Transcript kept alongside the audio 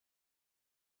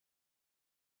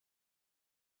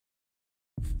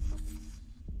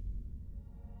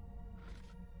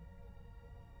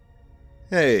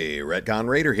Hey,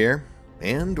 RetconRaider here,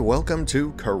 and welcome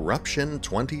to Corruption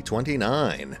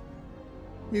 2029.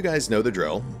 You guys know the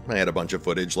drill. I had a bunch of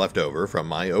footage left over from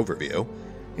my overview,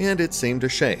 and it seemed a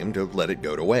shame to let it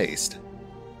go to waste.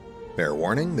 Fair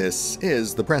warning, this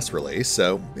is the press release,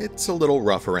 so it's a little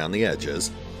rough around the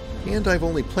edges, and I've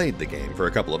only played the game for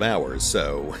a couple of hours,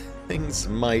 so things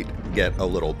might get a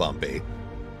little bumpy.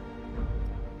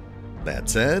 That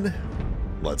said,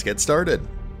 let's get started.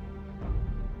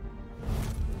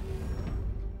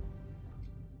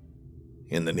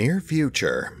 In the near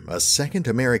future, a second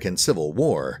American Civil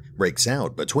War breaks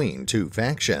out between two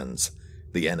factions,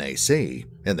 the NAC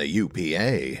and the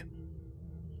UPA.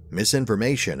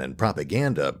 Misinformation and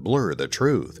propaganda blur the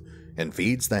truth and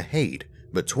feeds the hate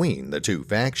between the two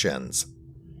factions.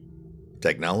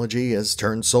 Technology has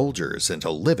turned soldiers into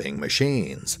living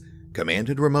machines,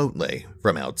 commanded remotely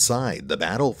from outside the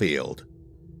battlefield.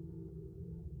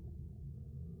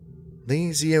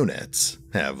 These units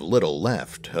have little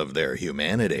left of their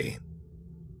humanity.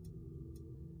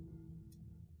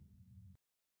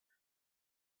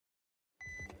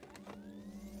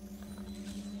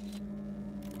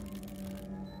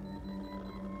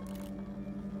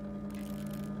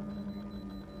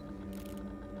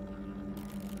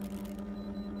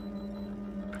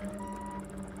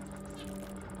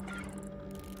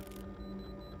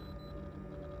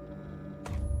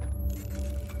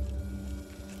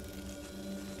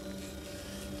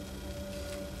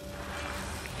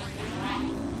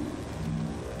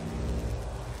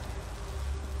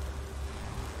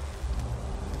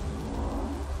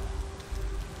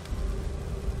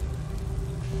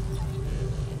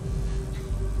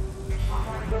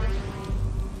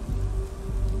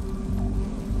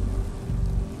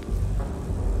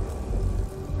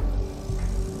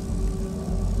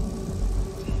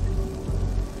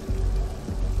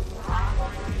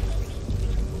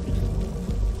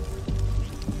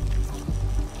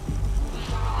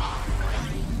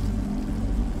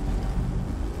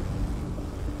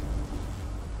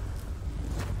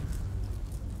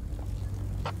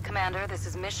 Commander, this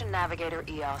is Mission Navigator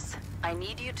Eos. I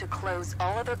need you to close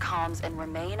all other comms and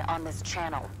remain on this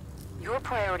channel. Your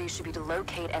priority should be to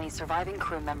locate any surviving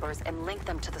crew members and link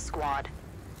them to the squad.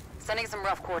 Sending some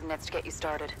rough coordinates to get you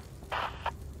started.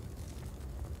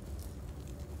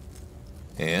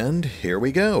 And here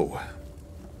we go.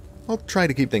 I'll try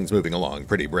to keep things moving along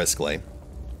pretty briskly.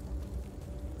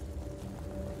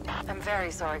 I'm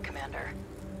very sorry, Commander.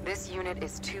 This unit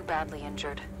is too badly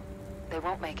injured. They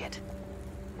won't make it.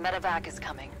 Medevac is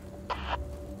coming.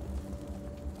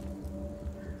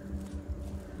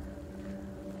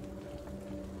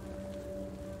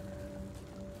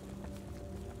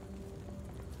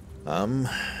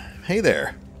 Hey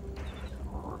there.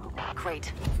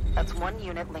 Great. That's one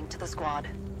unit linked to the squad.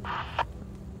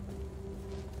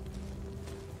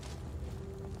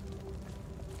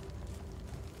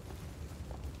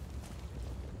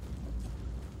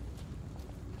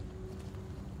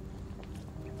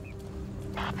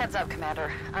 Heads up,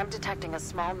 Commander. I'm detecting a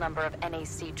small number of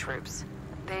NAC troops.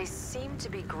 They seem to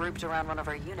be grouped around one of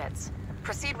our units.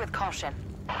 Proceed with caution.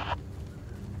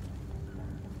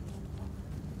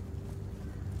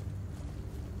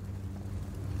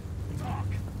 Talk,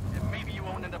 and maybe you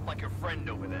won't end up like your friend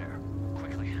over there.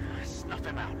 Quickly, snuff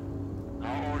him out.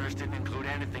 Our orders didn't include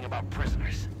anything about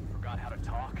prisoners. Forgot how to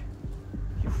talk?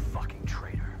 You fucking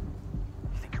traitor.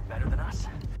 You think you're better than us?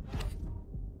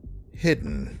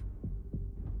 Hidden.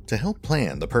 To help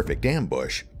plan the perfect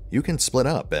ambush, you can split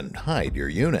up and hide your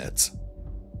units.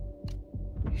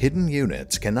 Hidden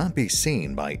units cannot be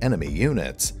seen by enemy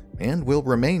units and will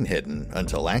remain hidden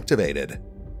until activated.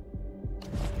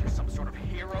 You're some sort of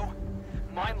hero?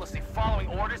 Mindlessly following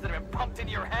orders that have been pumped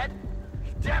into your head?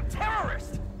 You damn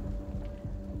terrorist!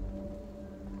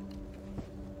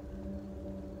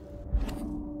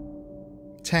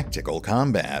 Tactical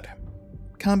combat.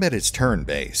 Combat is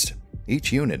turn-based.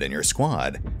 Each unit in your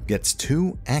squad gets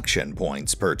 2 action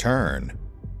points per turn.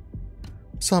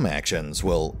 Some actions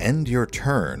will end your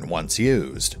turn once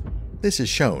used. This is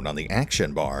shown on the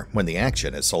action bar when the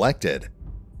action is selected.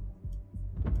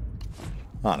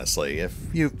 Honestly, if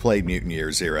you've played Mutant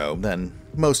Year Zero, then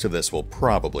most of this will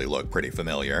probably look pretty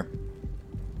familiar.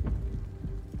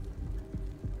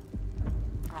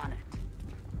 On it.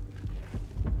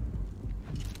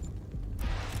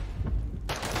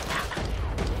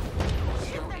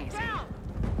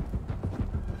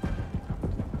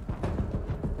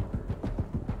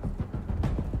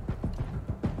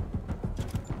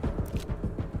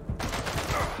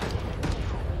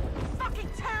 Fucking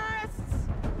terrorists!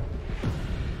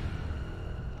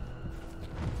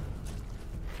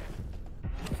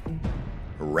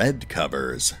 red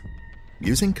covers.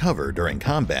 Using cover during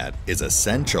combat is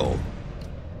essential.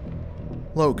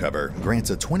 Low cover grants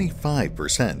a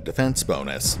 25% defense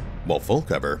bonus, while full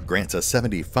cover grants a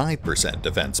 75%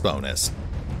 defense bonus.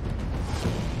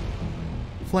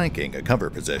 Flanking a cover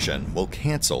position will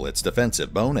cancel its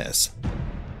defensive bonus.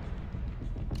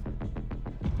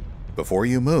 Before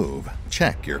you move,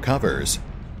 check your covers.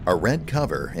 A red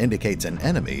cover indicates an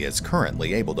enemy is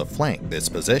currently able to flank this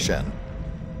position.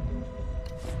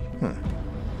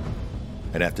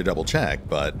 I'd have to double check,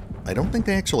 but I don't think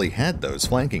they actually had those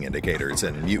flanking indicators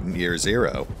in Mutant Year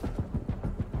Zero.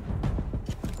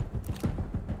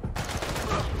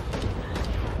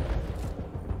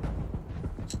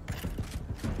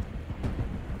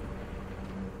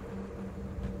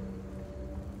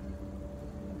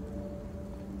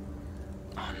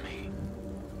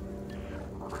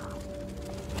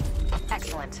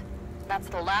 Excellent. That's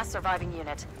the last surviving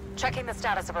unit. Checking the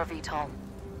status of our VTOL.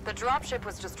 The dropship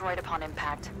was destroyed upon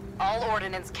impact. All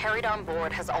ordnance carried on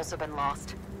board has also been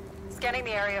lost. Scanning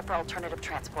the area for alternative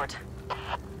transport.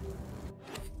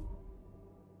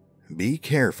 Be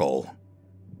careful.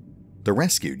 The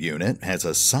rescued unit has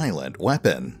a silent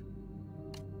weapon.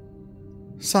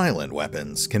 Silent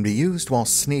weapons can be used while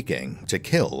sneaking to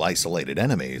kill isolated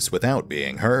enemies without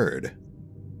being heard.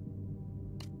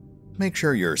 Make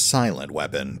sure your silent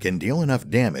weapon can deal enough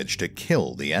damage to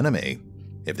kill the enemy.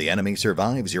 If the enemy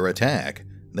survives your attack,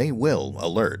 they will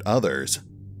alert others.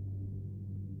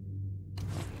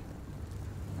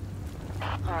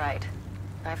 Alright.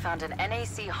 I found an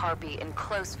NAC Harpy in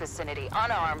close vicinity,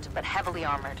 unarmed but heavily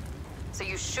armored. So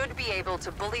you should be able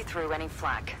to bully through any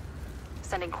flak.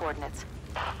 Sending coordinates.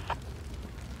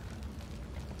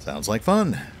 Sounds like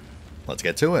fun. Let's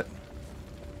get to it.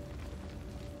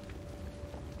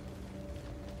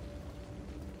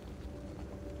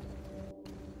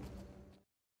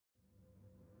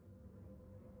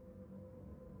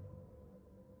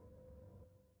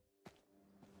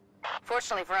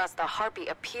 Fortunately for us, the Harpy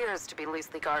appears to be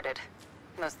loosely guarded.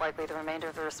 Most likely the remainder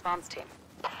of the response team.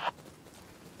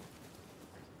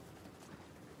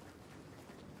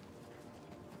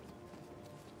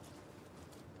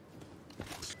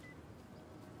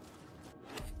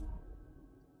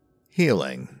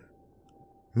 Healing.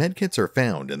 Medkits are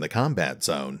found in the combat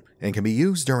zone and can be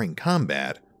used during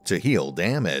combat to heal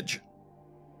damage.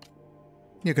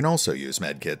 You can also use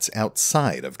medkits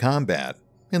outside of combat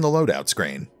in the loadout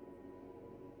screen.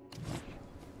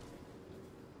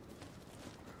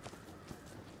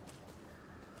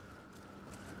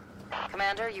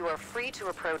 Commander, you are free to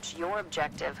approach your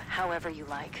objective however you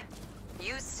like.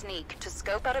 Use sneak to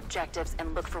scope out objectives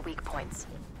and look for weak points.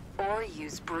 Or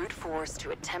use brute force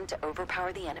to attempt to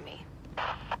overpower the enemy.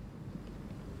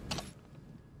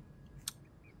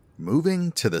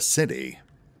 Moving to the city.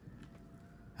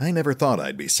 I never thought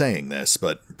I'd be saying this,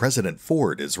 but President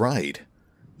Ford is right.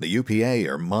 The UPA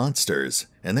are monsters,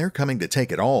 and they're coming to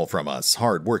take it all from us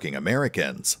hard-working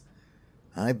Americans.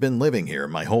 I've been living here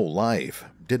my whole life,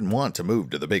 didn't want to move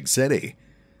to the big city.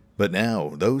 But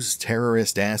now, those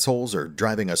terrorist assholes are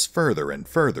driving us further and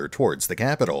further towards the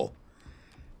capital.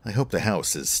 I hope the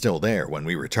house is still there when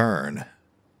we return.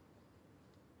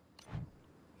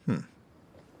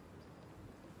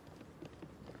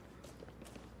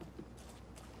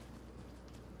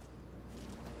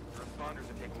 Responders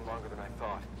are taking longer than I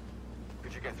thought.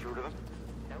 Could you get through to them?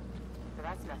 Nope. But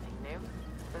that's nothing new.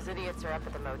 Those idiots are up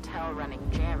at the motel running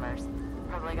jammers.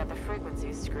 Probably got the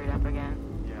frequencies screwed up again.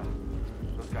 Yeah.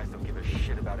 Those guys don't give a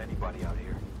shit about anybody out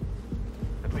here.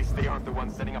 At least they aren't the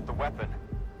ones setting up the weapon.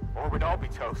 Or we'd all be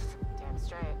toast. Damn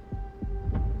straight.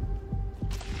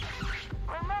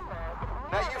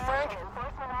 That you, Frank?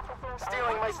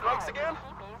 Stealing my smokes again?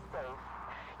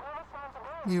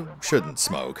 You shouldn't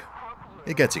smoke.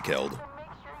 It gets you killed.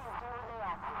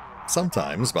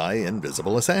 Sometimes by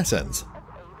invisible assassins.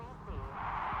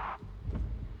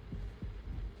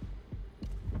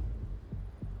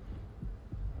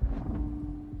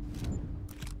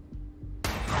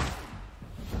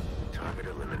 Target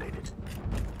eliminated.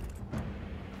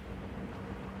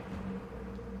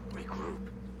 Regroup.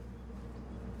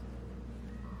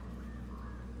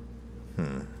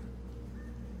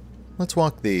 Let's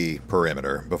walk the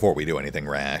perimeter before we do anything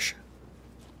rash.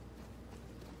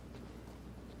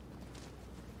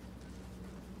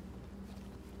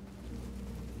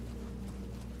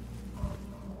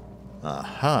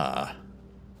 Aha.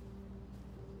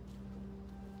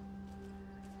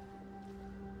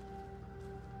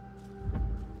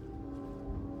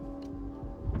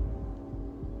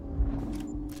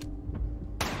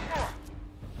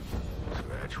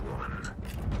 Match one.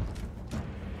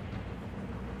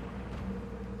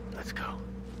 Let's go.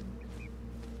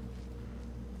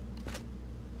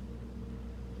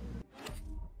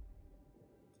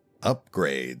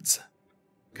 Upgrades.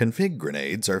 Config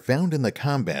grenades are found in the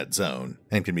combat zone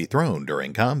and can be thrown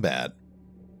during combat.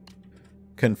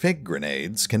 Config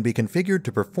grenades can be configured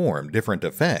to perform different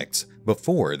effects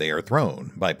before they are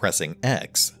thrown by pressing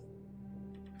X.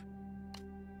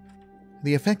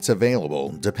 The effects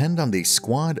available depend on the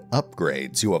squad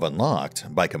upgrades you have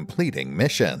unlocked by completing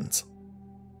missions.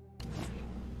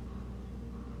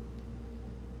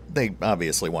 They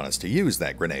obviously want us to use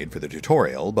that grenade for the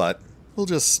tutorial, but we'll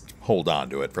just hold on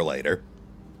to it for later.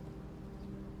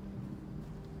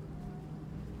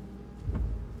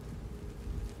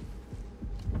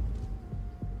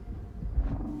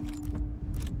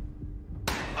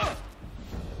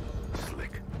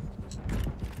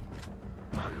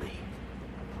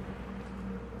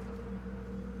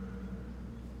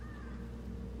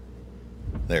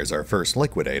 There's our first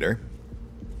liquidator.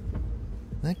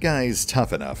 That guy's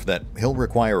tough enough that he'll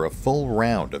require a full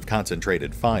round of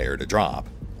concentrated fire to drop.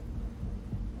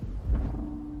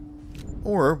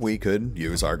 Or we could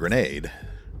use our grenade.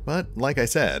 But like I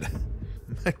said,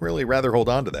 I'd really rather hold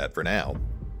on to that for now.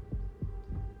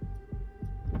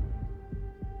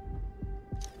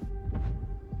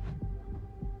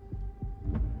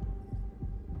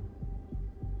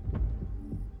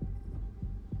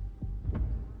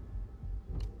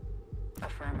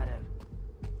 Affirmative.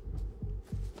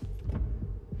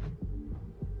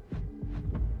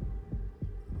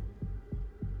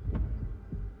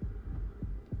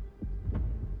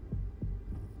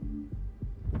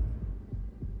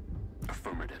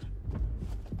 Affirmative.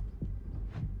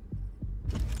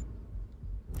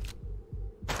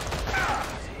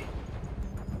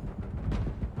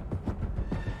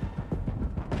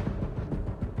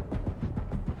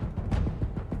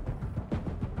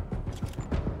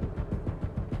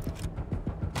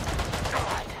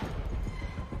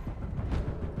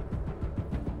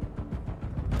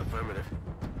 Affirmative.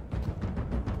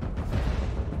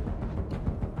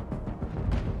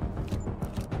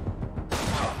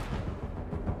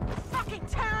 Fucking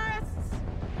terrorists!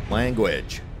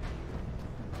 Language.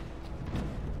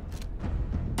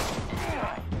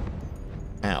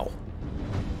 Ow.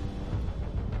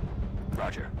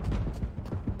 Roger.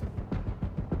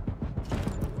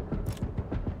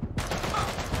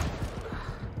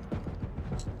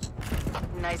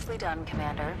 Nicely done,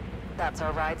 Commander. That's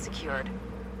our ride secured.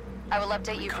 I will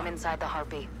update you from inside the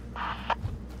Harpy.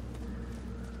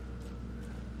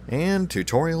 And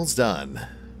tutorial's done.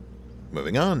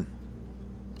 Moving on.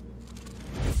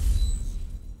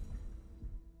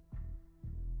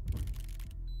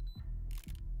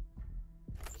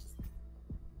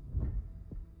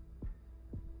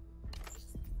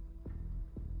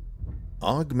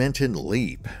 Augmented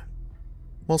Leap.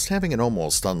 Whilst having an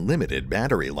almost unlimited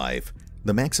battery life,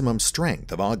 the maximum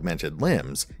strength of augmented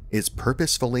limbs is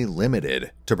purposefully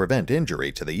limited to prevent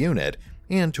injury to the unit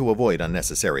and to avoid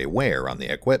unnecessary wear on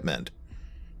the equipment.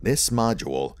 This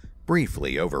module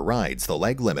briefly overrides the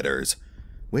leg limiters,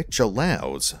 which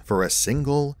allows for a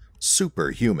single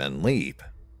superhuman leap.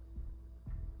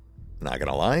 Not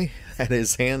gonna lie, that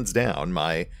is hands down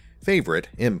my favorite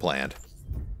implant.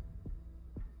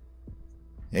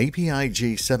 API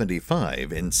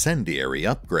G75 Incendiary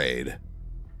Upgrade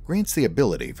grants the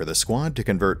ability for the squad to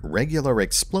convert regular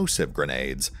explosive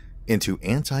grenades into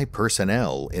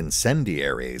anti-personnel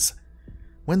incendiaries.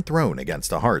 When thrown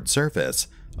against a hard surface,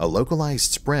 a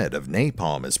localized spread of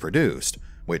napalm is produced,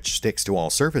 which sticks to all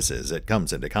surfaces it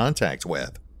comes into contact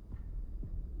with.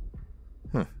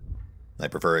 I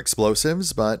prefer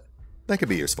explosives, but that could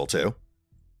be useful too.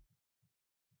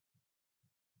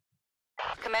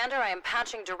 Commander, I am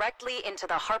patching directly into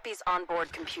the Harpy's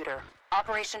onboard computer.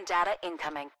 Operation data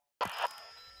incoming.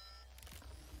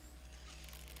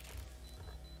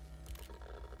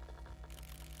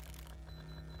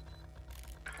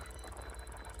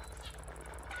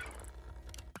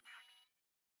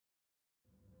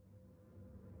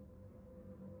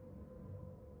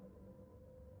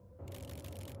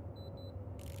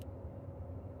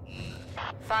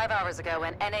 Five hours ago,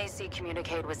 an NAC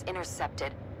communique was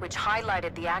intercepted, which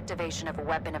highlighted the activation of a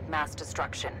weapon of mass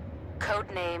destruction.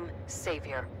 Codename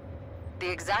Savior. The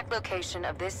exact location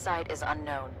of this site is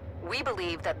unknown. We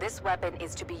believe that this weapon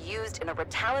is to be used in a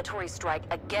retaliatory strike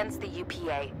against the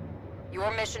UPA.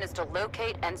 Your mission is to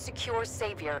locate and secure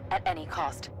Savior at any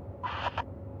cost.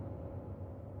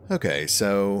 Okay,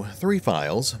 so 3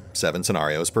 files, 7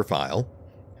 scenarios per file.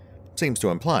 Seems to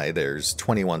imply there's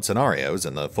 21 scenarios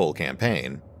in the full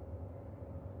campaign.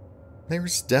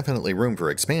 There's definitely room for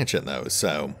expansion though,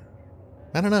 so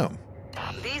I don't know.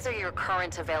 These are your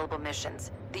current available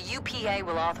missions. The UPA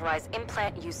will authorize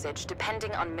implant usage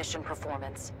depending on mission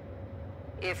performance.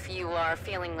 If you are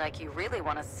feeling like you really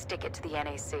want to stick it to the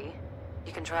NAC,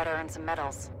 you can try to earn some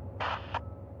medals.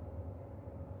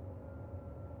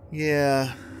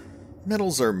 Yeah,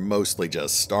 medals are mostly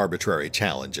just arbitrary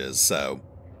challenges, so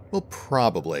we'll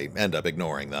probably end up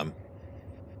ignoring them.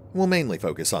 We'll mainly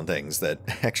focus on things that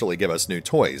actually give us new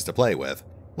toys to play with,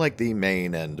 like the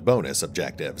main and bonus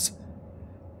objectives.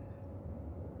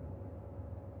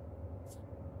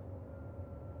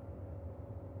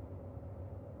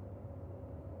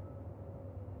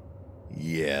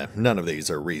 Yeah, none of these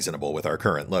are reasonable with our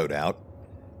current loadout.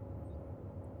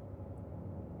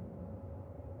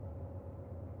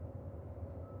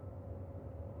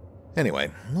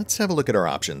 Anyway, let's have a look at our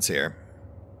options here.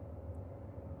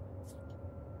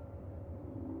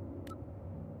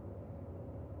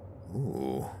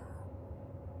 Ooh.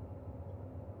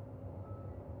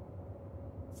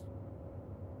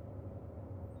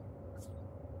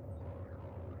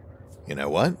 You know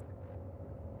what?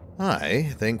 I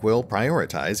think we'll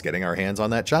prioritize getting our hands on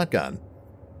that shotgun.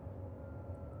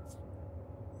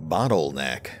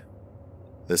 Bottleneck.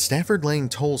 The Stafford Lane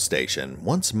toll station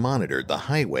once monitored the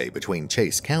highway between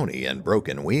Chase County and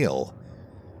Broken Wheel.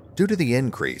 Due to the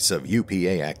increase of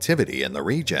UPA activity in the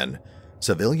region,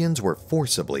 civilians were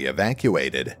forcibly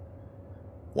evacuated.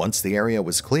 Once the area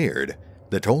was cleared,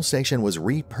 the toll station was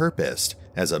repurposed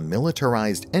as a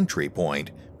militarized entry point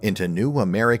into new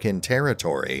American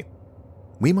territory.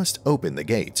 We must open the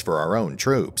gates for our own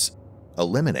troops,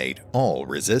 eliminate all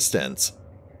resistance.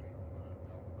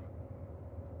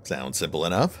 Sounds simple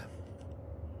enough.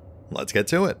 Let's get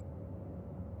to it.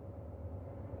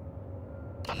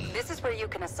 This is where you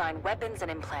can assign weapons and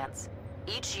implants.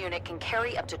 Each unit can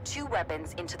carry up to 2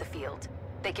 weapons into the field.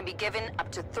 They can be given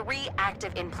up to 3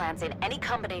 active implants in any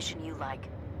combination you like.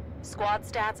 Squad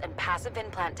stats and passive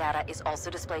implant data is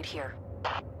also displayed here.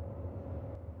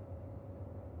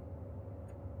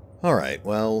 Alright,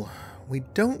 well, we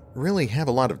don't really have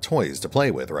a lot of toys to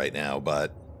play with right now,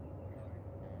 but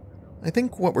I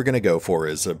think what we're going to go for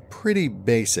is a pretty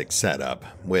basic setup,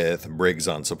 with Briggs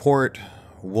on support,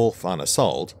 Wolf on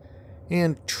assault,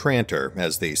 and Tranter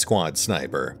as the squad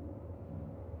sniper.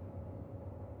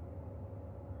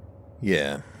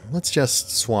 Yeah, let's just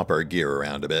swap our gear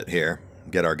around a bit here,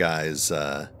 get our guys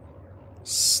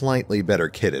slightly better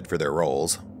kitted for their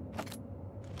roles.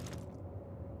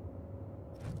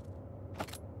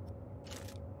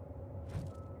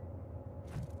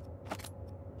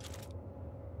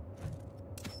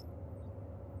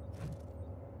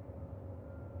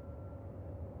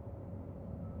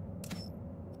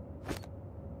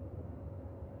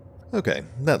 Okay,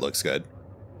 that looks good.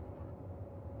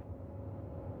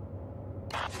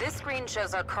 This screen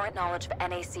shows our current knowledge of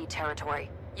NAC territory.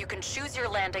 You can choose your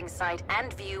landing site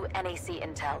and view NAC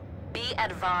intel. Be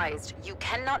advised, you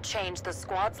cannot change the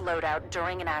squad's loadout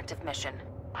during an active mission.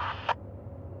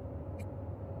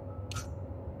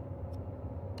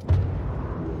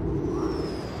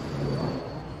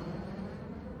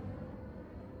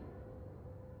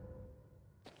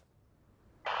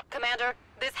 Commander,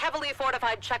 this heavily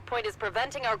fortified checkpoint is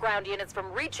preventing our ground units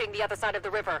from reaching the other side of the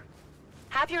river.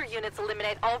 Have your units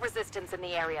eliminate all resistance in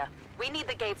the area. We need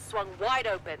the gates swung wide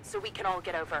open so we can all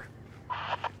get over.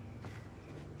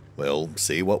 We'll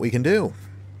see what we can do.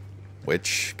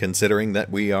 Which, considering that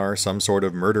we are some sort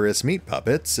of murderous meat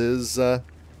puppets, is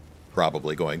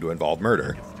probably going to involve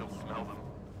murder. I can still smell them.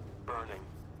 Burning.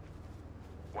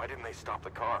 Why didn't they stop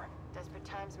the car? Desperate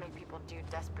times make people do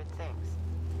desperate things.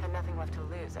 Had nothing left to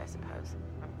lose, I suppose.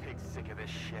 I'm pig sick of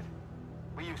this shit.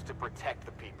 We used to protect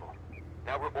the people.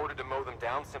 Now we're ordered to mow them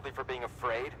down simply for being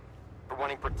afraid? For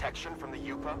wanting protection from the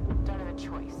UPA? Don't have a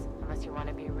choice, unless you want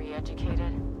to be re-educated. I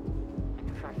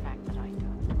know for a fact that I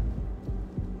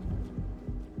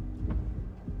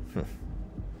don't.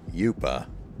 UPA.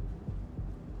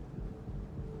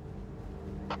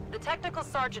 The technical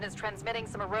sergeant is transmitting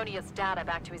some erroneous data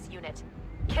back to his unit.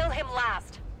 Kill him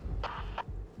last!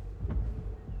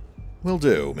 Will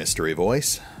do, Mystery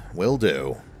Voice. Will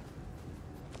do.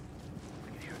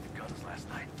 I could hear the guns last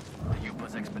night. The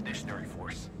UPA's expeditionary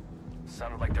force.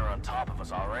 Sounded like they're on top of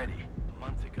us already. A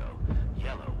month ago,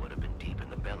 Yellow would have been deep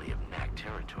in the belly of NAC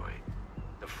territory.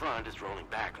 The front is rolling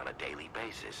back on a daily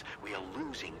basis. We are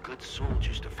losing good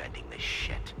soldiers defending this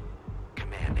shit.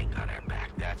 Command ain't got our back,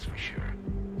 that's for sure.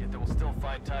 Yet they will still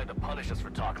find time to punish us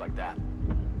for talk like that.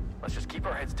 Let's just keep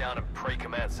our heads down and pray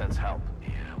Command sends help.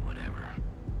 Yeah, whatever.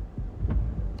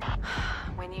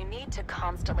 When you need to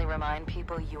constantly remind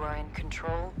people you are in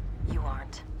control, you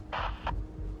aren't.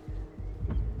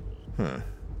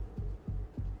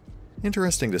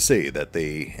 Interesting to see that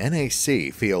the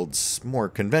NAC fields more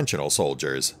conventional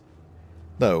soldiers.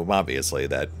 Though, obviously,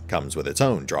 that comes with its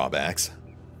own drawbacks.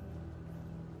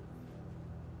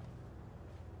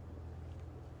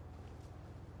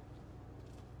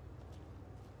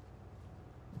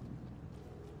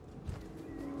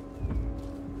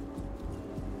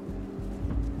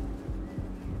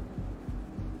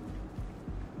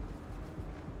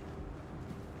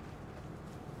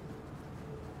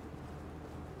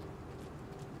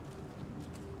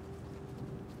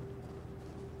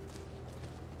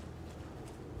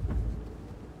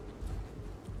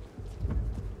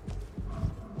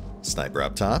 Sniper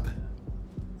up top.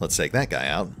 Let's take that guy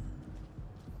out.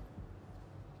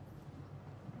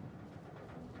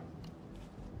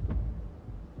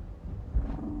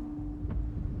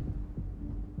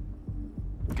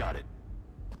 Got it.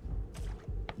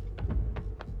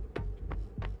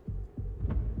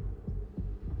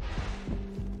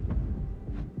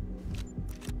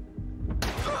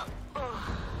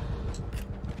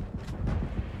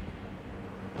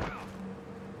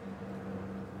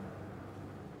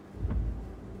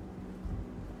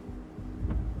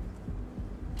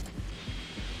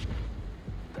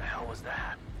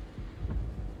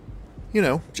 You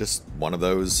know, just one of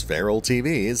those feral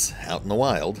TVs out in the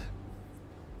wild.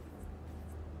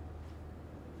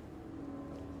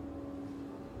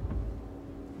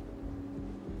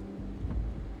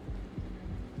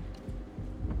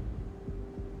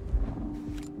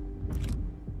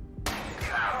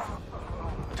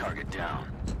 Target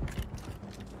down.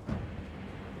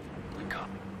 We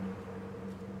copy.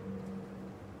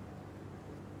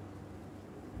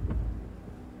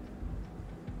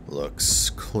 Looks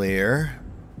clear.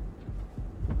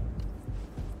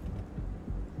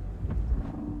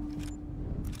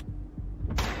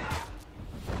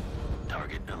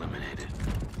 Target eliminated.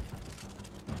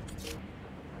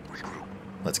 Regroup.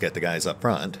 Let's get the guys up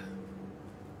front.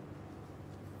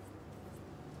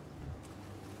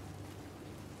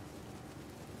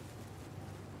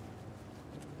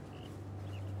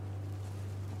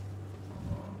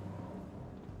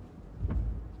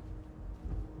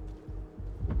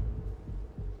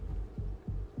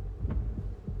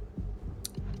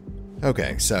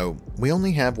 Okay, so we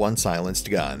only have one silenced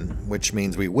gun, which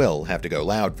means we will have to go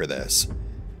loud for this.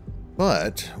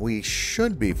 But we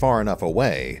should be far enough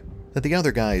away that the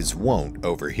other guys won't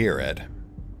overhear it.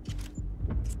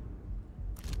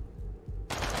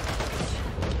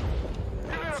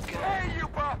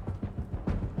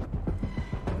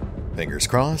 Fingers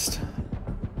crossed.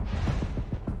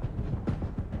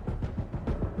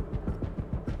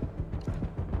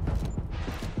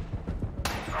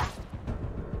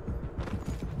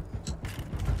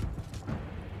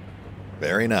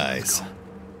 Very nice.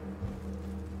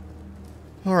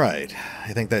 Alright,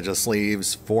 I think that just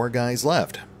leaves 4 guys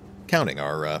left, counting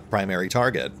our primary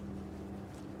target.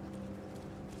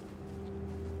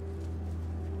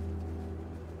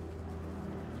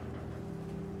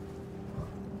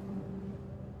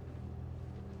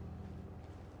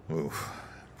 Oof,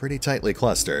 pretty tightly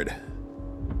clustered.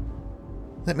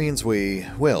 That means we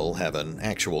will have an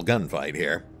actual gunfight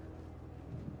here.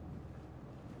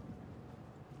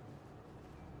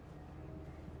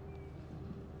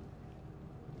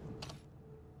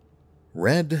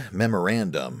 Red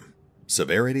Memorandum.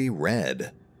 Severity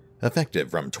Red. Effective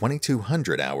from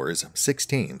 2200 hours,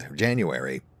 16th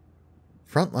January.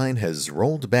 Frontline has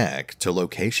rolled back to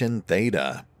location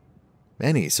Theta.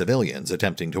 Any civilians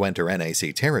attempting to enter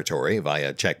NAC territory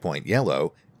via Checkpoint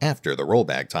Yellow after the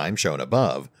rollback time shown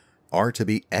above are to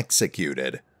be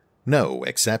executed. No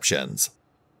exceptions.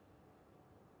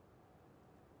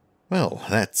 Well,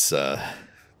 that's,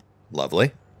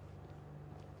 lovely.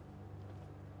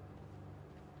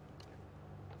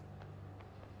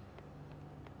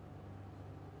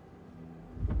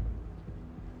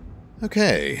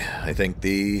 Okay, I think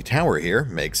the tower here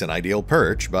makes an ideal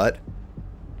perch, but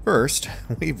first,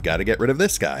 we've got to get rid of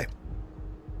this guy.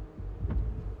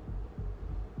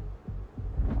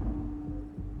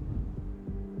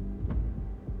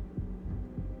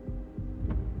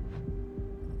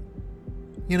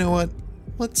 You know what?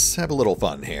 Let's have a little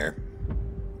fun here.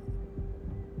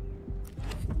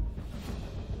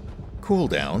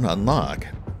 Cooldown unlock.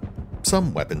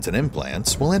 Some weapons and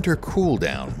implants will enter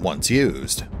cooldown once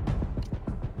used.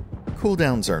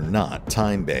 Cooldowns are not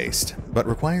time-based, but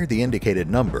require the indicated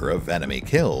number of enemy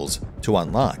kills to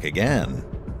unlock again.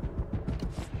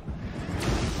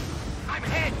 I'm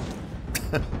hit.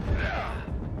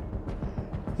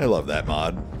 I love that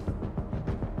mod.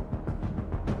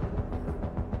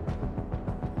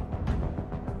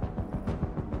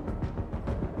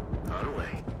 On the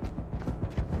way.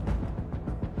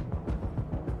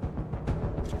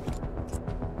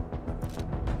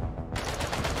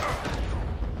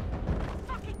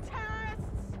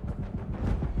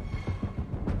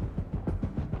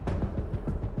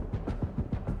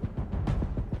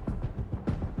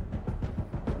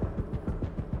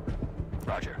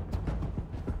 Roger.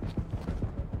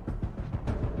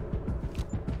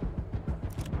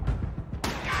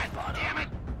 God damn it!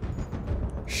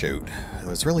 Shoot, I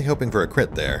was really hoping for a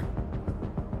crit there.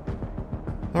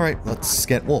 Alright, let's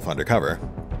get Wolf under cover.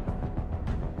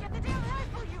 Get the damn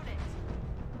rifle unit!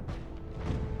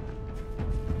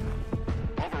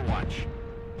 Overwatch.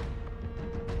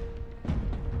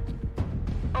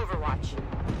 Overwatch.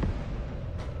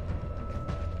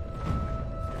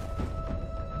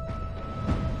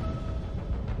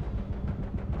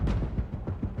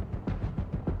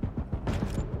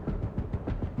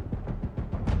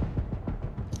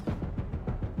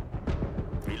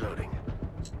 Reloading.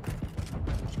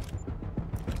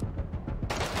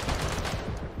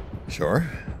 Sure.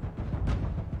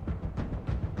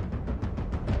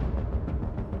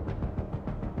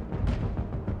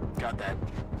 Got that.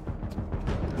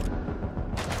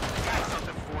 Got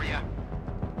something for you.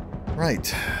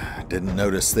 Right. Didn't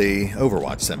notice the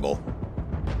Overwatch symbol.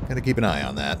 Gotta keep an eye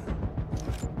on that.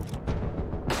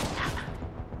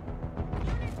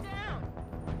 Unit down!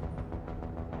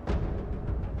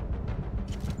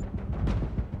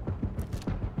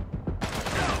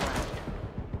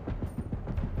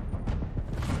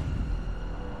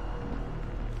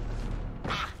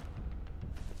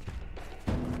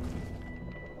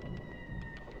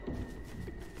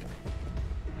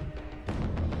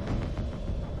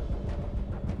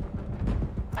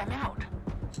 I'm out.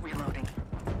 Reloading.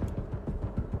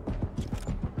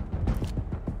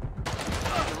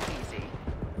 Easy.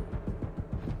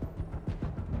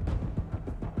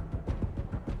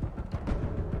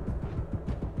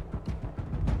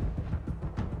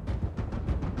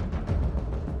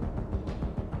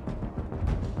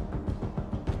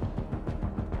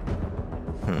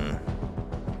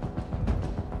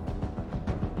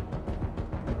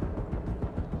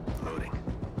 Loading.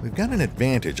 We've got an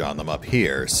advantage on them up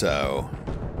here, so...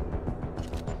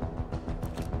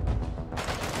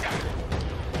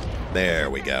 There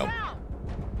we go. Down!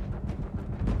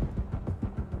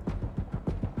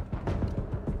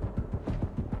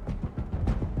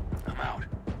 I'm out.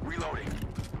 Reloading.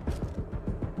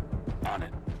 On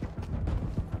it.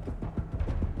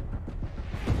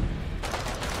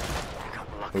 You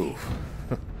got lucky. Oof.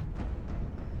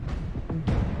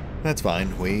 That's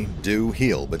fine. We do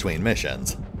heal between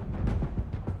missions.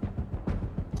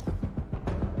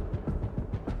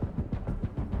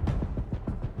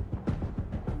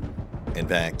 In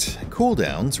fact,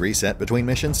 cooldowns reset between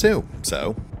missions too,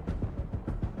 so...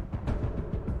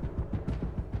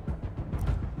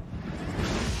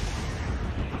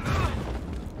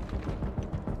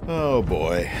 Oh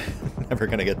boy. Never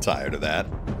gonna get tired of that.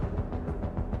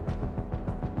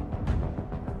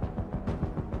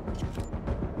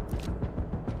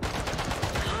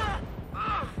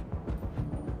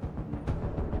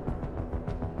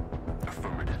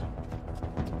 Affirmative.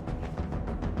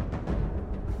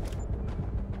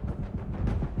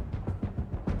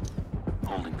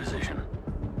 Holding position.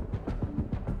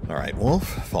 Alright, Wolf,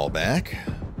 fall back.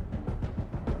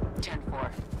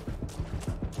 10-4.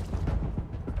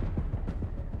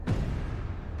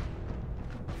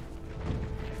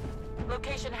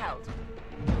 Location held.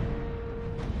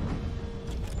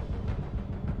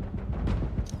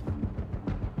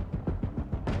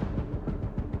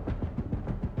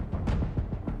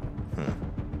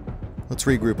 Let's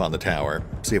regroup on the tower,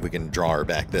 see if we can draw her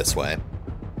back this way.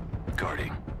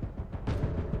 Guarding.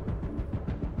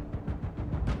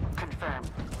 Confirm.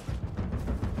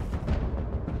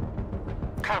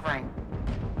 Covering.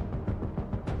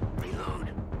 Reload.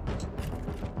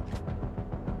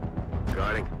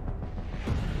 Guarding.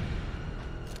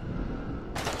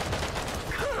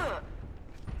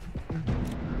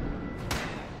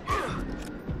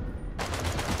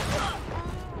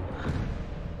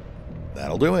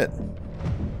 That'll do it.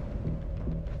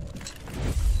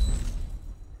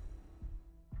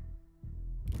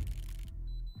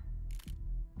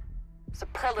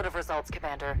 Superlative results,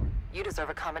 Commander. You deserve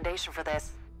a commendation for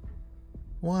this.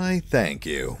 Why, thank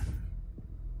you.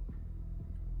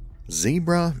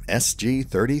 Zebra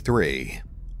SG-33.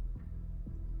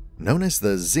 Known as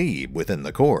the Zeeb within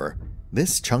the core,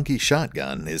 this chunky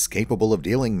shotgun is capable of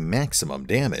dealing maximum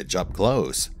damage up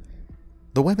close.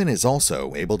 The weapon is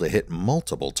also able to hit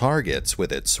multiple targets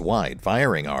with its wide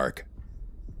firing arc.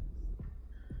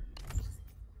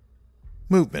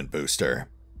 Movement Booster.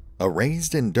 A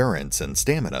raised endurance and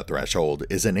stamina threshold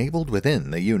is enabled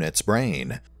within the unit's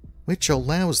brain, which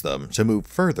allows them to move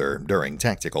further during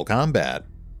tactical combat.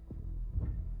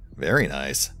 Very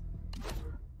nice.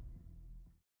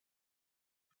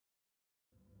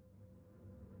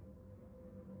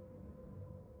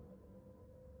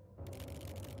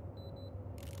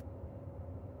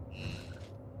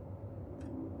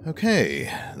 Okay,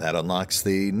 that unlocks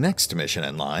the next mission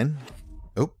in line.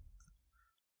 Oh.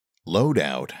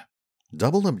 Loadout.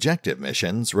 Double objective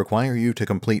missions require you to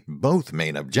complete both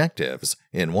main objectives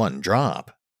in one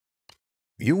drop.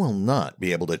 You will not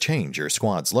be able to change your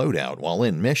squad's loadout while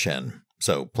in mission,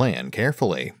 so plan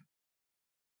carefully.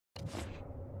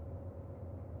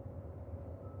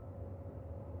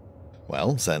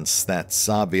 Well, since that's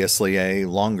obviously a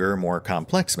longer, more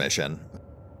complex mission,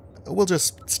 we'll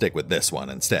just stick with this one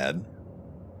instead.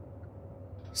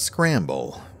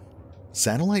 Scramble.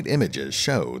 Satellite images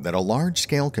show that a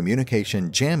large-scale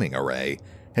communication jamming array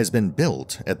has been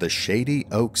built at the Shady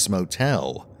Oaks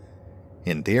Motel.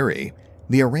 In theory,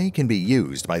 the array can be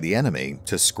used by the enemy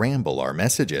to scramble our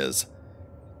messages.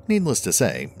 Needless to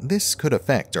say, this could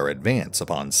affect our advance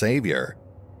upon Savior.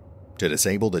 To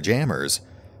disable the jammers,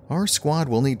 our squad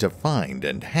will need to find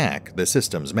and hack the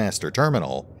system's master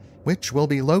terminal, which will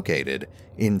be located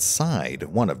inside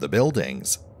one of the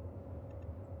buildings.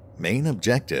 Main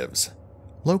objectives: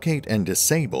 locate and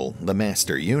disable the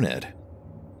master unit.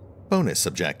 Bonus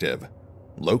objective: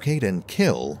 locate and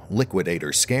kill Liquidator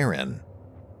Scarin.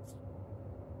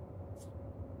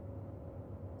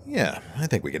 Yeah, I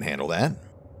think we can handle that.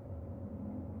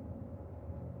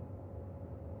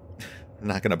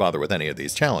 Not going to bother with any of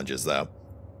these challenges, though.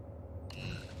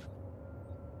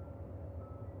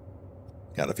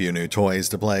 Got a few new toys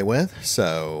to play with,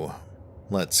 so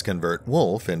let's convert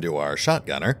Wolf into our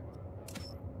shotgunner.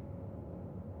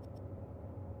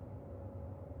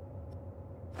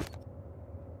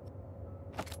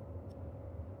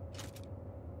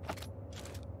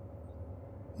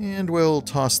 And we'll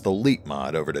toss the Leap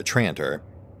mod over to Tranter,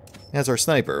 as our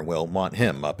sniper will want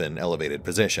him up in elevated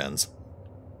positions.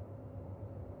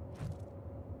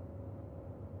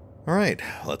 Alright,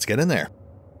 let's get in there.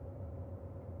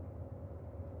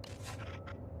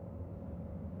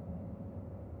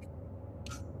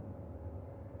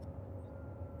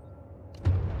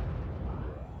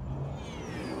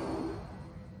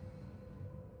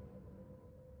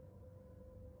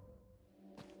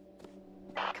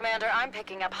 Commander, I'm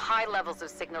picking up high levels of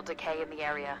signal decay in the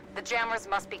area. The jammers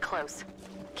must be close.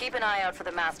 Keep an eye out for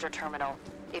the master terminal.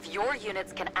 If your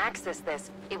units can access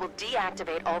this, it will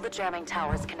deactivate all the jamming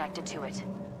towers connected to it.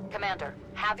 Commander,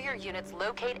 have your units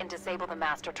locate and disable the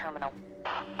master terminal.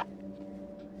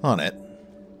 On it.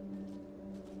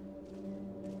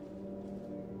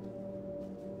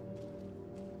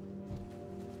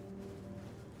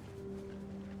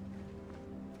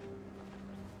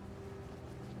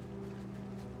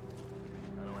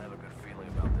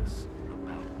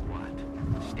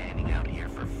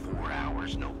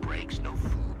 No breaks, no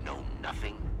food, no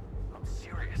nothing. I'm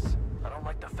serious. I don't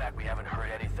like the fact we haven't heard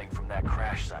anything from that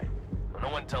crash site. No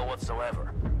intel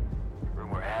whatsoever.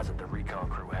 Rumor has it the recon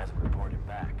crew hasn't reported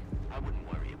back. I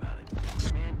wouldn't worry about it.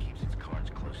 The man keeps its cards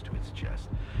close to its chest.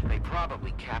 They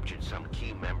probably captured some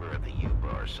key member of the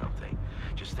U-Bar or something.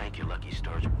 Just thank your lucky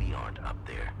stars we aren't up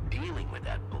there, dealing with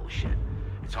that bullshit.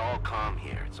 It's all calm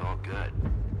here. It's all good.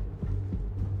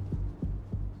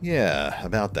 Yeah,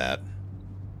 about that.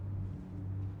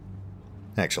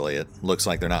 Actually, it looks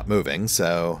like they're not moving,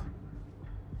 so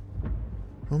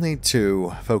we'll need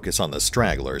to focus on the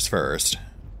stragglers first.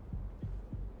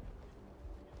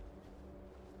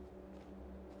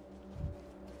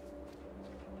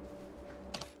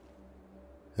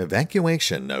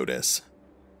 Evacuation notice.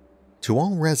 To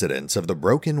all residents of the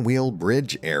Broken Wheel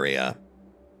Bridge area.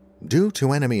 Due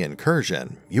to enemy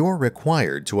incursion, you are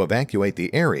required to evacuate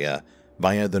the area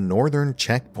via the northern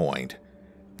checkpoint.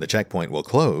 The checkpoint will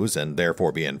close and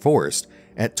therefore be enforced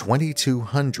at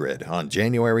 2200 on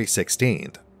January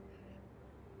 16th.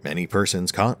 Many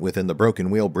persons caught within the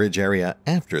Broken Wheel Bridge area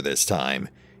after this time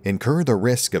incur the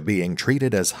risk of being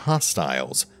treated as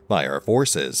hostiles by our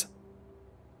forces.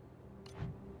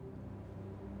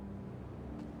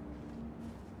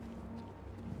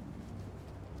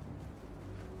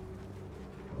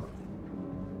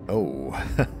 Oh.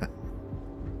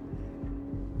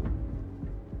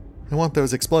 I want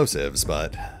those explosives,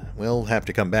 but we'll have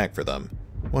to come back for them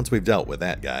once we've dealt with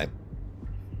that guy.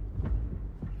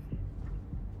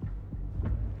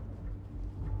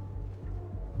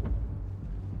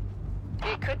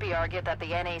 It could be argued that the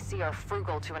NAC are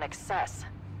frugal to an excess.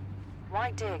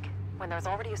 Why dig when there's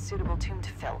already a suitable tomb to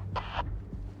fill?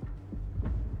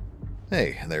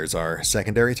 Hey, there's our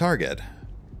secondary target.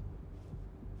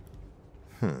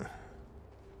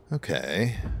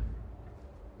 Okay.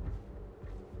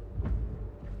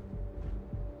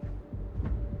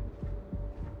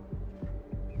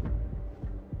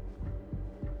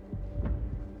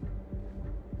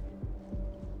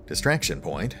 Distraction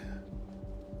point.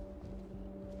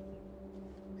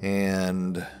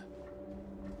 And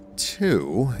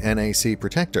 2 NAC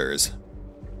protectors.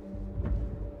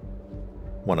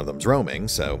 One of them's roaming,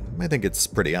 so I think it's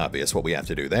pretty obvious what we have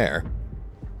to do there.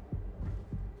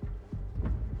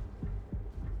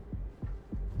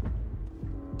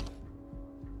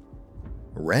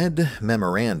 Red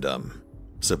Memorandum.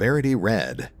 Severity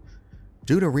Red.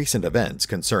 Due to recent events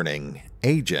concerning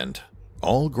Agent,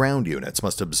 all ground units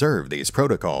must observe these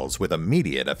protocols with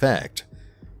immediate effect.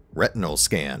 Retinal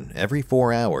scan every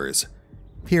 4 hours.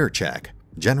 Peer check,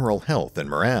 general health and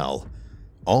morale.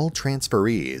 All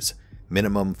transferees,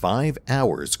 minimum 5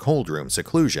 hours cold room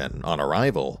seclusion on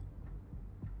arrival.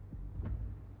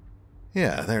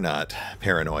 Yeah, they're not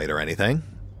paranoid or anything.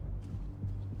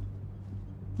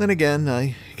 Then again,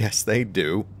 I guess they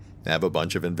do have a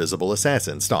bunch of invisible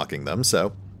assassins stalking them,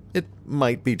 so it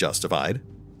might be justified.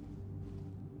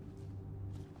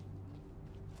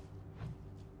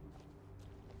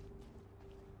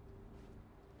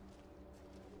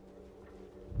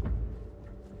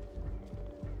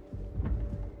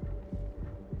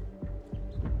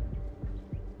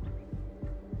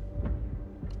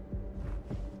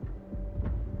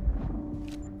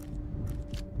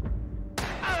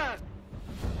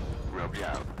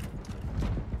 Out.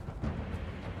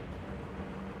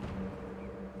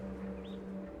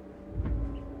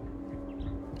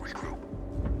 Regroup.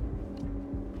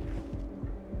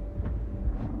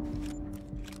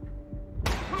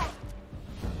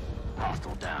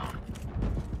 Hostile down.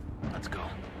 Let's go.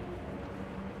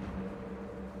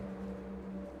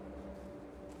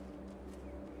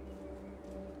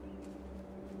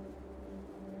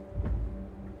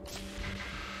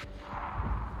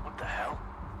 What the hell?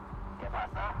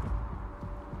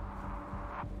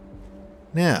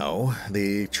 Now,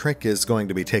 the trick is going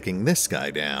to be taking this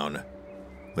guy down,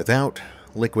 without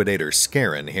Liquidator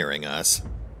Scarin hearing us.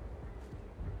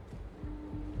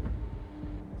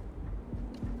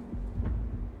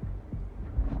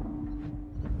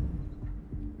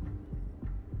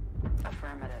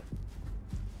 Affirmative.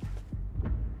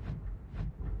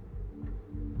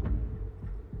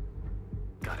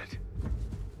 Got it.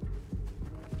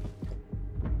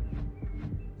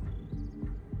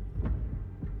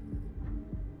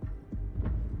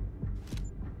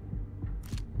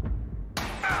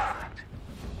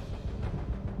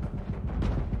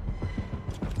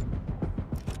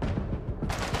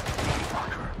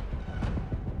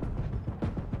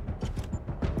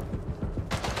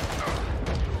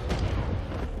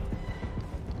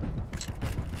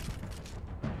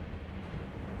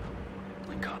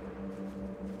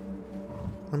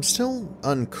 I'm still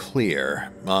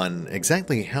unclear on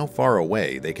exactly how far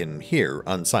away they can hear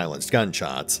unsilenced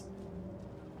gunshots.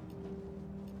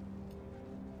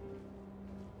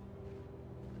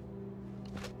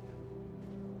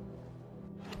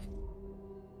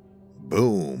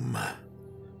 Boom.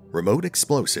 Remote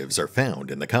explosives are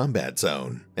found in the combat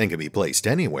zone and can be placed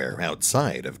anywhere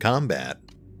outside of combat.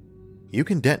 You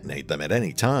can detonate them at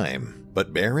any time,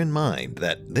 but bear in mind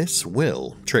that this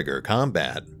will trigger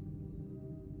combat.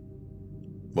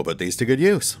 We'll put these to good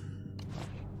use.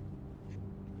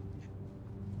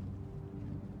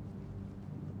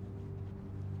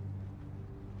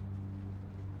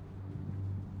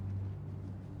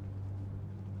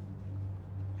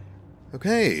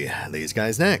 Okay, these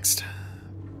guys next.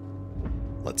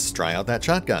 Let's try out that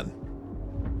shotgun.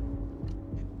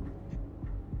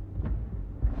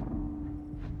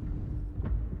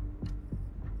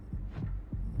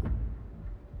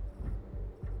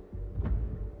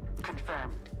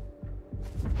 Confirmed.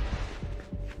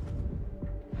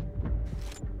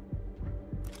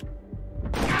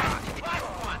 Last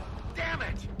one! Damn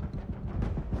it!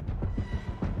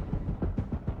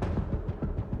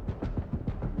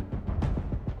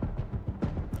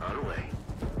 On the way.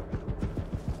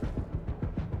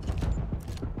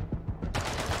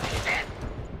 Shit!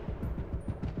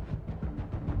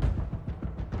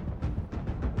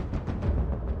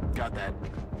 Got that.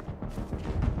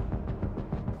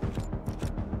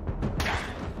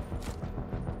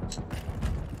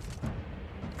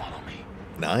 Follow me.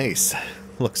 Nice.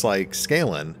 Looks like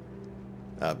Scarin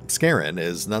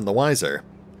is none the wiser.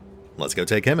 Let's go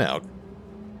take him out.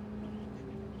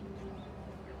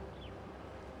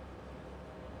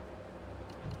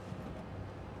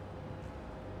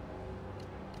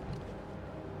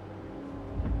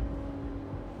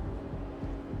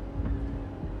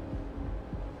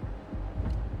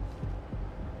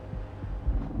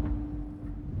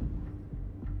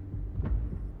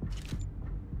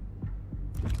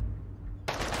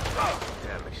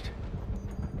 Damaged.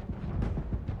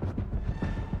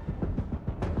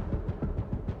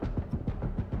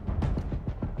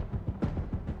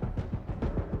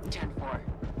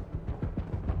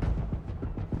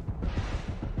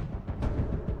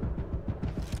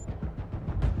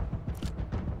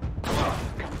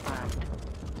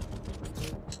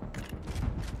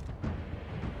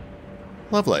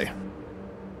 Lovely.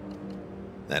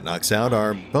 That knocks out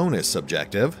our bonus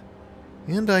objective,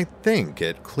 and I think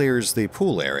it clears the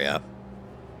pool area.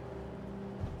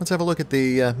 Let's have a look at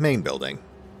the main building.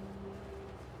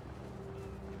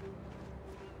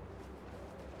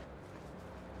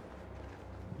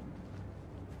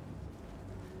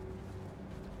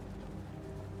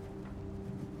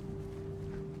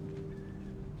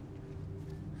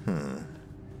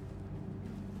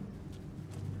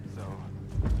 So,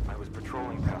 I was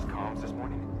patrolling past comms this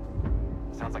morning.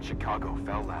 Sounds like Chicago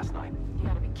fell last night. You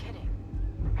gotta be kidding.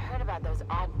 I heard about those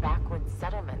odd backwoods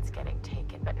settlements getting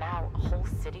taken, but now whole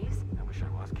cities? I wish I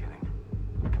was kidding.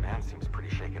 Command seems pretty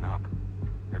shaken up.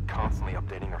 They're constantly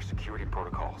updating our security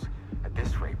protocols. At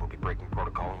this rate, we'll be breaking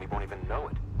protocol and we won't even know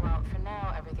it. Well, for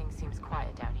now, everything seems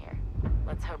quiet down here.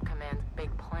 Let's hope Command's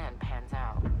big plan pans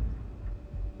out.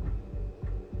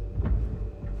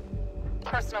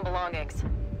 Personal belongings.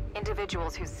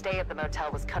 Individuals whose stay at the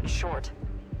motel was cut short.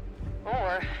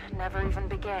 Or never even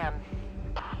began.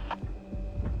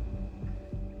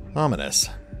 Ominous.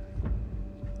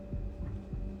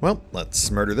 Well,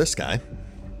 let's murder this guy.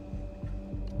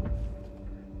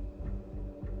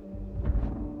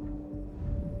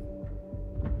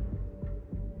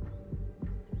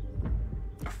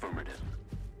 Affirmative.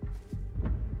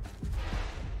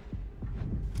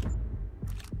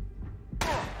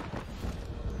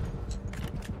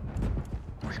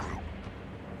 Regroup.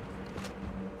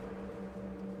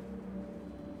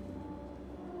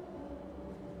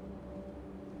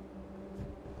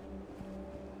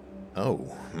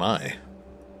 Oh, my.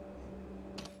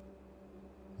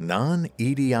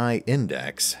 Non-EDI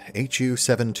Index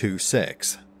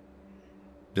HU726.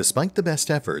 Despite the best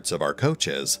efforts of our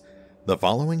coaches, the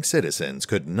following citizens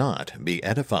could not be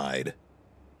edified.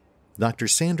 Dr.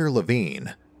 Sander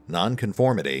Levine,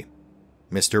 Nonconformity.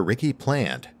 Mr. Ricky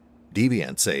Plant,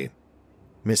 Deviancy.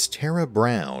 Miss Tara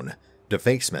Brown,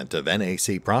 Defacement of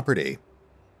NAC Property.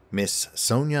 Miss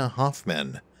Sonia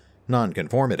Hoffman,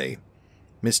 Nonconformity.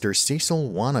 Mr. Cecil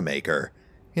Wanamaker,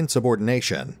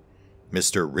 Insubordination.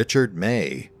 Mr. Richard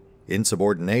May,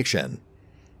 Insubordination.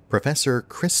 Professor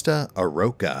Krista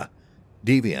Aroka,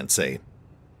 Deviancy.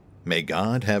 May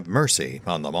God have mercy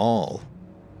on them all.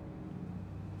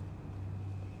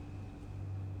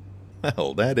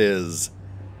 Well, that is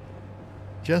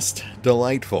just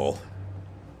delightful.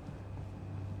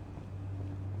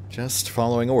 Just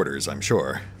following orders, I'm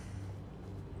sure.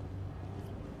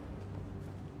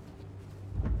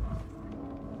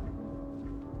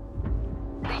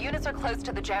 The units are close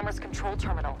to the jammer's control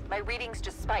terminal. My readings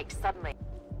just spiked suddenly.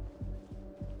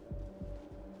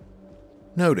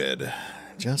 Noted.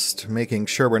 Just making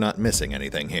sure we're not missing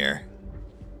anything here.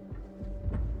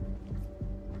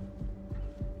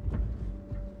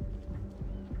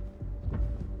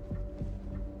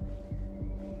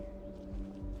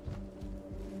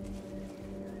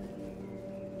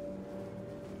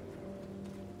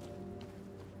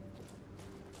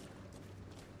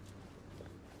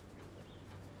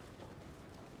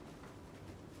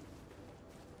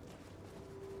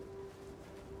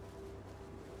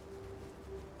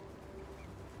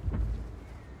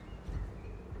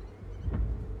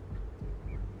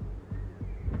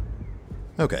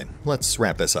 Okay, let's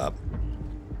wrap this up.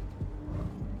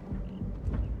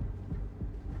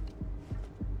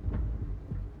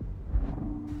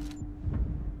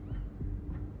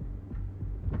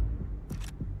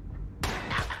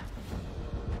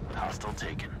 Hostile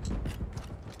taken.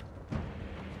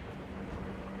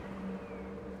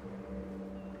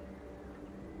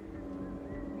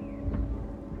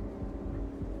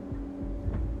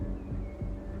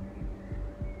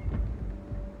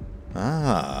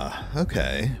 Ah,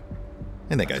 okay.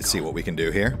 I think I see what we can do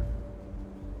here.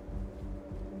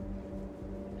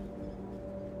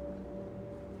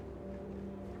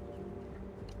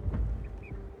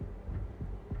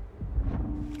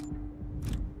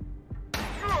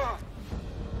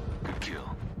 Good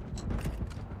kill.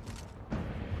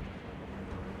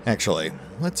 Actually,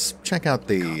 let's check out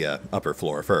the upper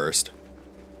floor first.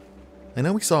 I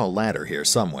know we saw a ladder here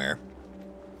somewhere.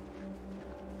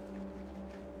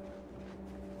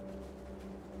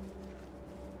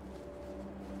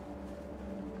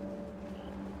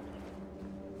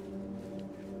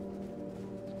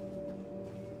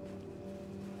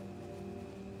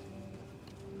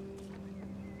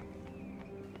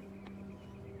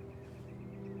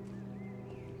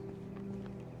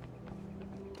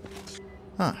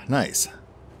 Ah, nice.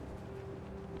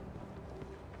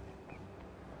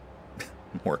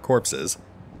 More corpses.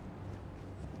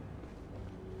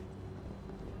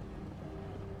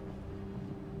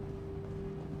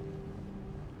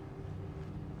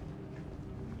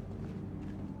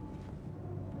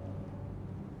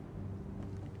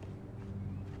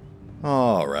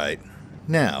 Alright,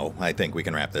 now I think we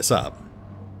can wrap this up.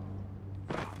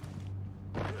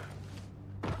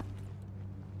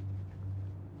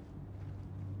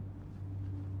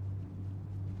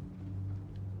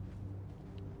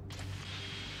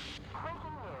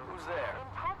 Who's there? In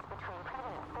talks between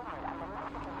President Ford and the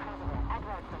Mexican President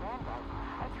AdriRaven,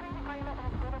 a trade agreement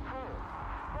has been approved.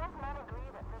 Both men agree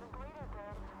that for the greater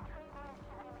good, trade lines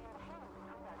should be maintained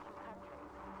between our two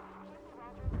countries. Casey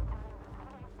Rogers reporting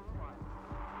from PIC1.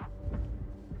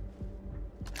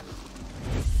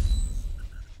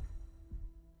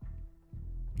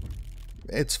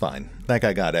 It's fine. That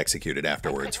guy got executed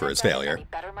afterwards for his failure. Any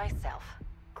better myself.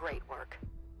 Great work.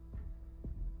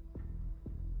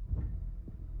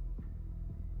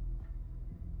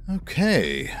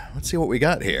 Okay, let's see what we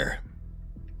got here.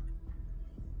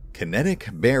 Kinetic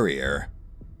Barrier.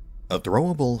 A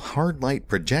throwable hard light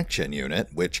projection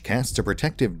unit which casts a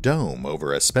protective dome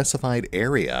over a specified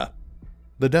area.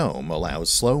 The dome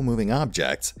allows slow-moving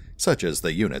objects, such as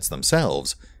the units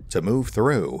themselves, to move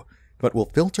through, but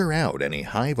will filter out any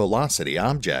high-velocity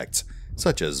objects,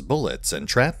 such as bullets and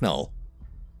shrapnel.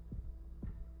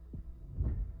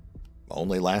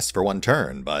 Only lasts for one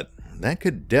turn, but that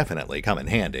could definitely come in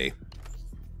handy.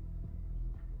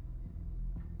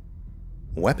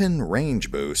 Weapon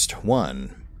Range Boost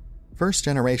 1. First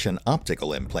generation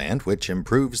optical implant which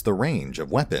improves the range of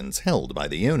weapons held by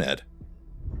the unit.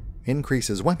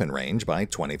 Increases weapon range by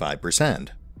 25%.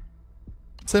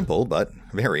 Simple, but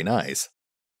very nice.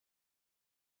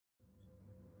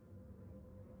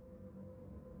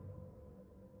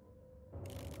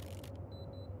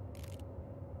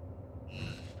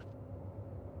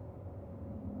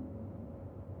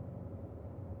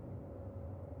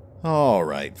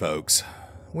 Alright, folks.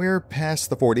 We're past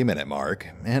the 40-minute mark,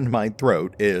 and my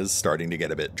throat is starting to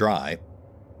get a bit dry.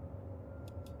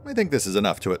 I think this is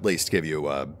enough to at least give you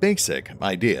a basic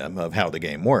idea of how the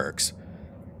game works,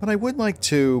 but I would like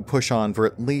to push on for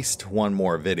at least one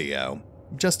more video,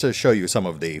 just to show you some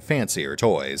of the fancier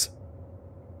toys.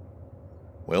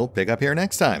 We'll pick up here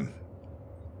next time.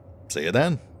 See you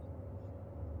then.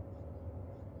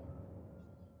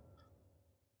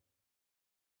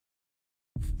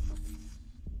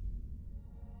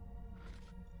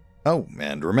 Oh,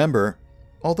 and remember,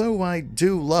 although I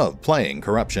do love playing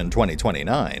Corruption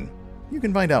 2029, you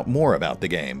can find out more about the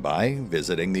game by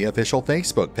visiting the official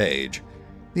Facebook page,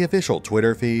 the official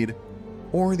Twitter feed,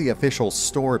 or the official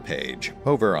store page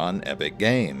over on Epic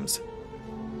Games.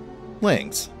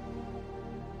 Links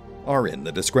are in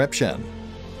the description.